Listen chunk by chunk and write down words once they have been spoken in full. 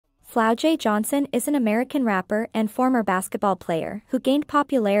Flau'jae Johnson is an American rapper and former basketball player who gained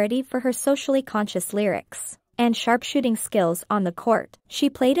popularity for her socially conscious lyrics and sharpshooting skills on the court. She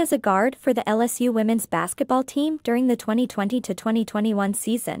played as a guard for the LSU women's basketball team during the 2020-2021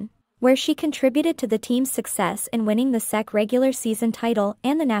 season, where she contributed to the team's success in winning the SEC regular season title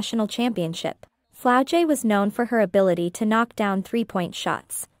and the national championship. Flau'jae was known for her ability to knock down three-point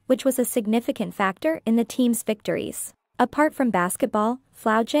shots, which was a significant factor in the team's victories. Apart from basketball,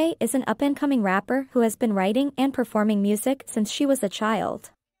 Flau'jae is an up-and-coming rapper who has been writing and performing music since she was a child.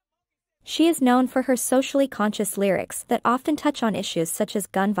 She is known for her socially conscious lyrics that often touch on issues such as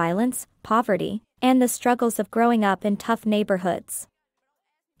gun violence, poverty, and the struggles of growing up in tough neighborhoods.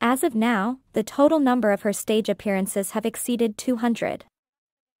 As of now, the total number of her stage appearances have exceeded 200.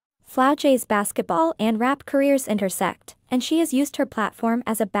 Flau'jae's basketball and rap careers intersect, and she has used her platform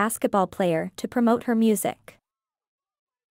as a basketball player to promote her music.